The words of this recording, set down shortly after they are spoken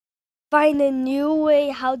find a new way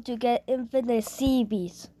how to get infinite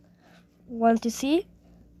CBs. Want to see?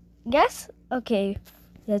 Yes? Okay,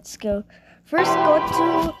 let's go. First, go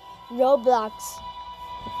to Roblox.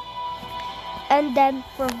 And then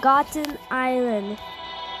Forgotten Island.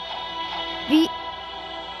 Beat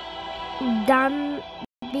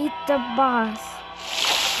the boss.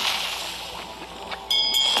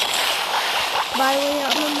 By the way,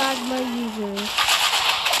 I'm a magma user.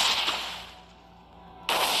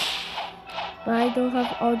 But I don't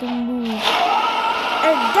have all the moves.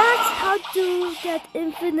 And that's how to get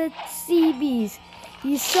infinite CBs.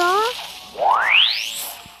 You saw?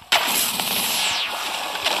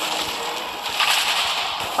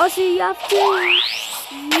 Also, you have to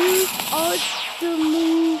use all the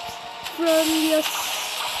moves from your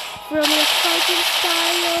fighting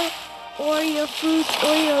style, or your fruits,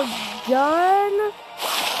 or your gun,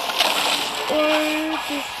 or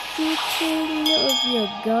the shooting of your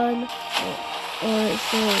gun, or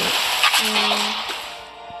the moves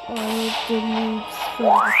from the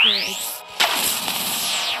sword.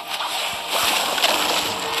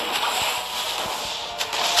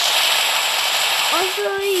 Also,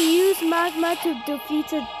 use magma to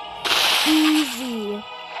defeat it easily.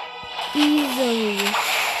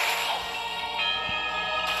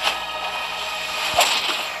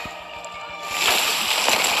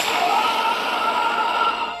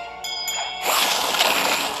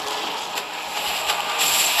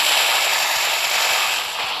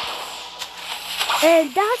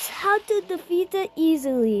 And that's how to defeat it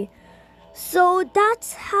easily. So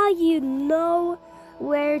that's how you know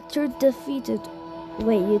where to defeat it.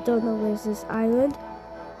 Wait, you don't know where's this island?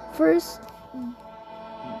 First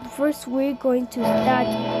we're going to start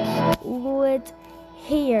with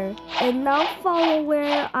here. And now follow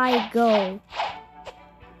where I go.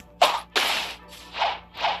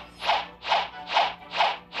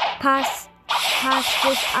 Past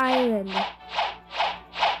this island.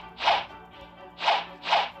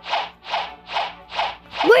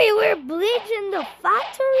 Wait, we're bleaching the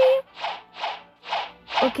factory?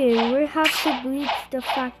 Okay, we have to bleach the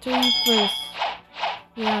factory first.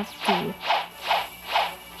 We have to.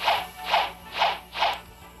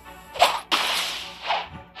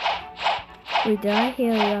 Wait, did I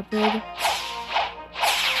hear a rapid?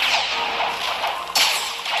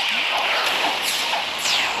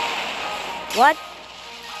 What?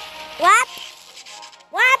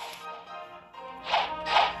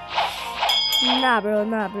 Nah,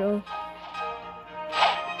 bro.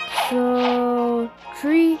 So,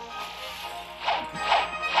 tree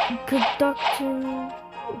production.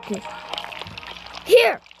 Okay.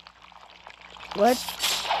 Here! What?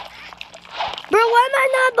 Bro, why am I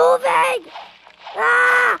not moving?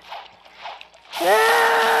 Ah!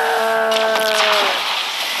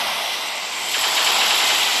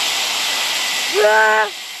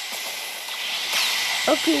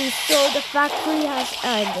 Okay, so the factory has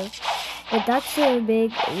ended. But that's a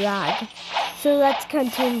big lag. So let's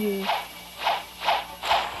continue.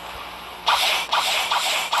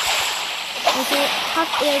 Okay,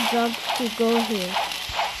 have air jump to go here.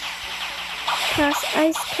 Pass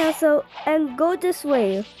ice castle and go this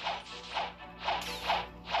way.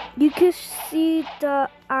 You can see the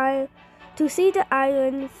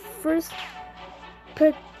island first.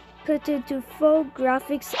 Put it to full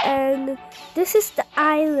graphics, and this is the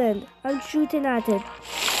island. I'm shooting at it.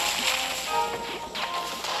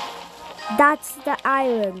 That's the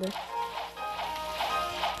island.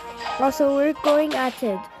 Also, we're going at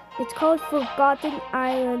it. It's called Forgotten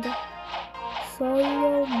Island.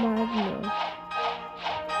 Solo Magma.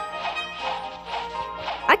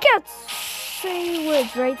 I can't say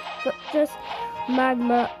words, right? But just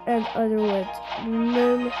magma and other words.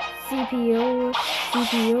 Moon, CPU,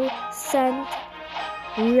 send,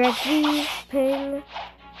 Regi, ping,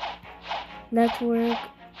 network,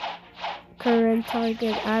 current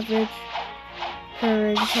target average,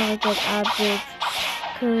 current target average,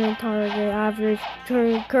 current target average,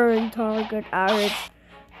 current target average,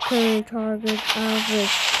 current target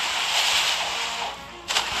average.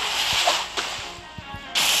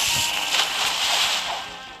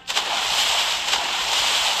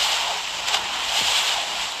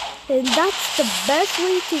 And that's the best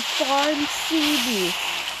way to farm CBs.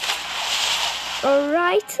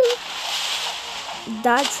 Alright?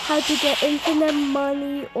 That's how to get infinite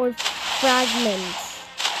money or fragments.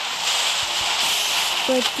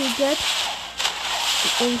 But to get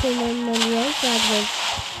infinite money or fragments,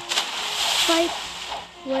 fight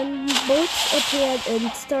when boats appear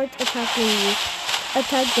and start attacking you.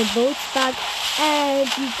 Attack the boats back and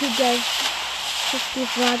you could get 50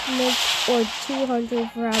 fragments or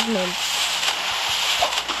 200 fragments.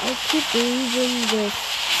 I keep believing this.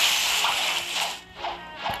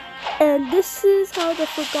 And this is how the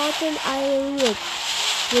Forgotten Island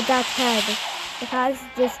looks with that head. It has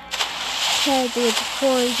this head with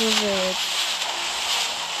horns over it.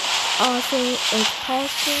 Also, it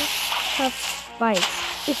also has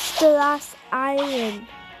spikes. It's the last island.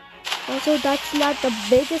 Also, that's not the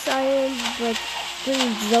biggest island, but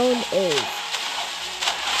Green Zone is.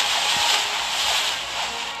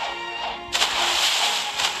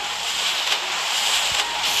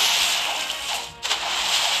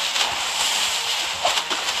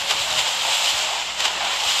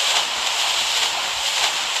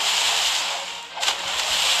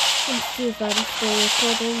 Let's see if I'm still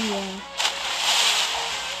recording. Yeah.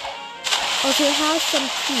 Also, it has some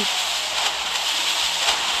teeth.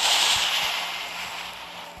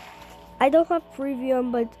 I don't have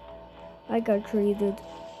Freevium, but I got traded.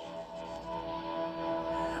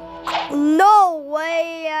 No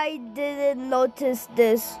way! I didn't notice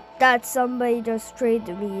this. That somebody just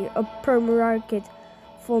traded me a perma-rocket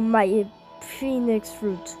for my Phoenix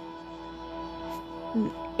fruit.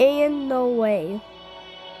 Ain't no way.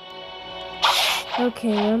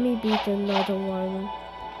 Okay, let me beat another one.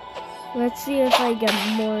 Let's see if I get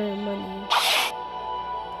more money.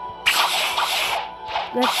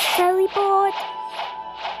 Let's teleport!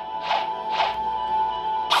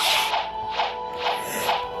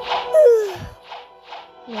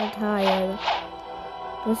 I'm tired.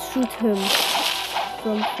 Let's shoot him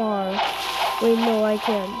from far. Wait, no, I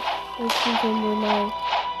can't. Let's shoot him with my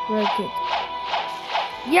rocket.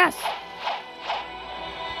 Yes!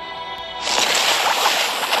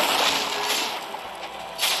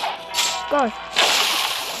 Gosh,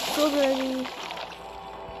 so ready.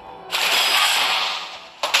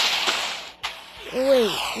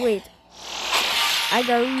 Wait. I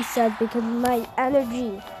got reset because my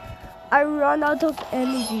energy. I run out of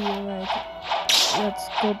energy, right? Let's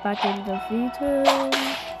go back in the return.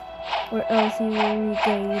 Or else he will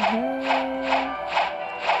regain health.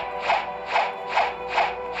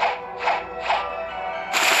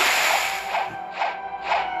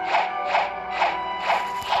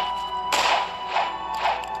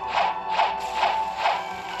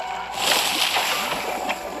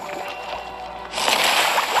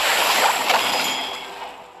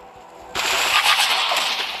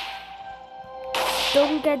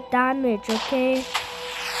 Don't get damaged, okay?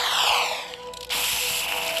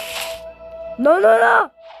 No!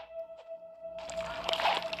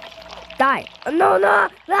 Die! No!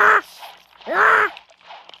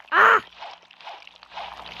 Ah!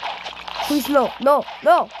 Please, no!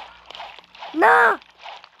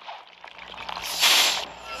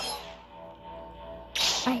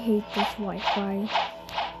 I hate this Wi-Fi.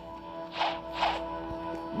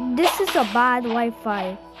 This is a bad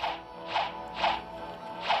Wi-Fi.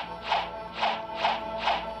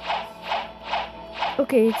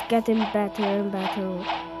 Okay, it's getting better and better,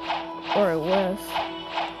 or worse.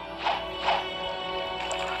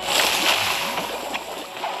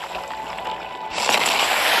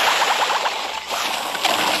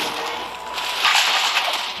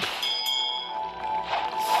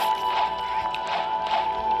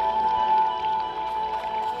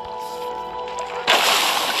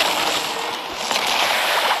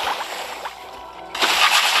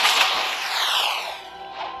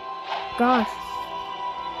 Gosh.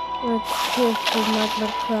 Let's see if it's not the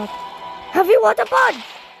crap. Heavy water punch!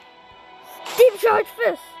 Deep charge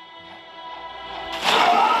fist!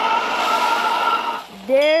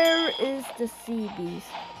 There is the sea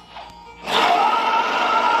beast.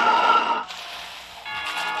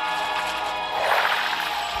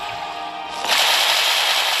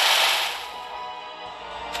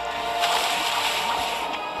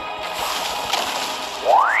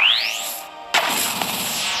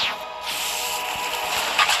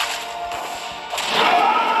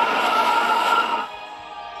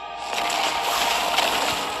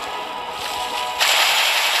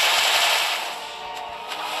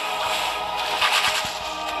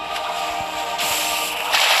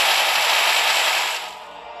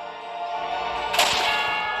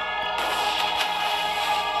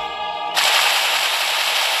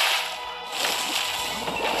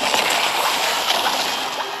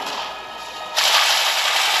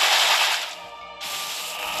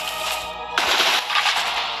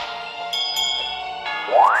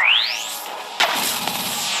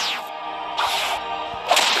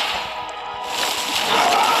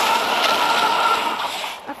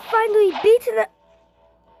 Beaten it.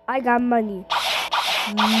 I got money.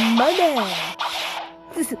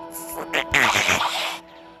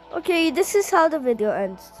 Okay, this is how the video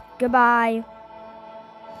ends. Goodbye.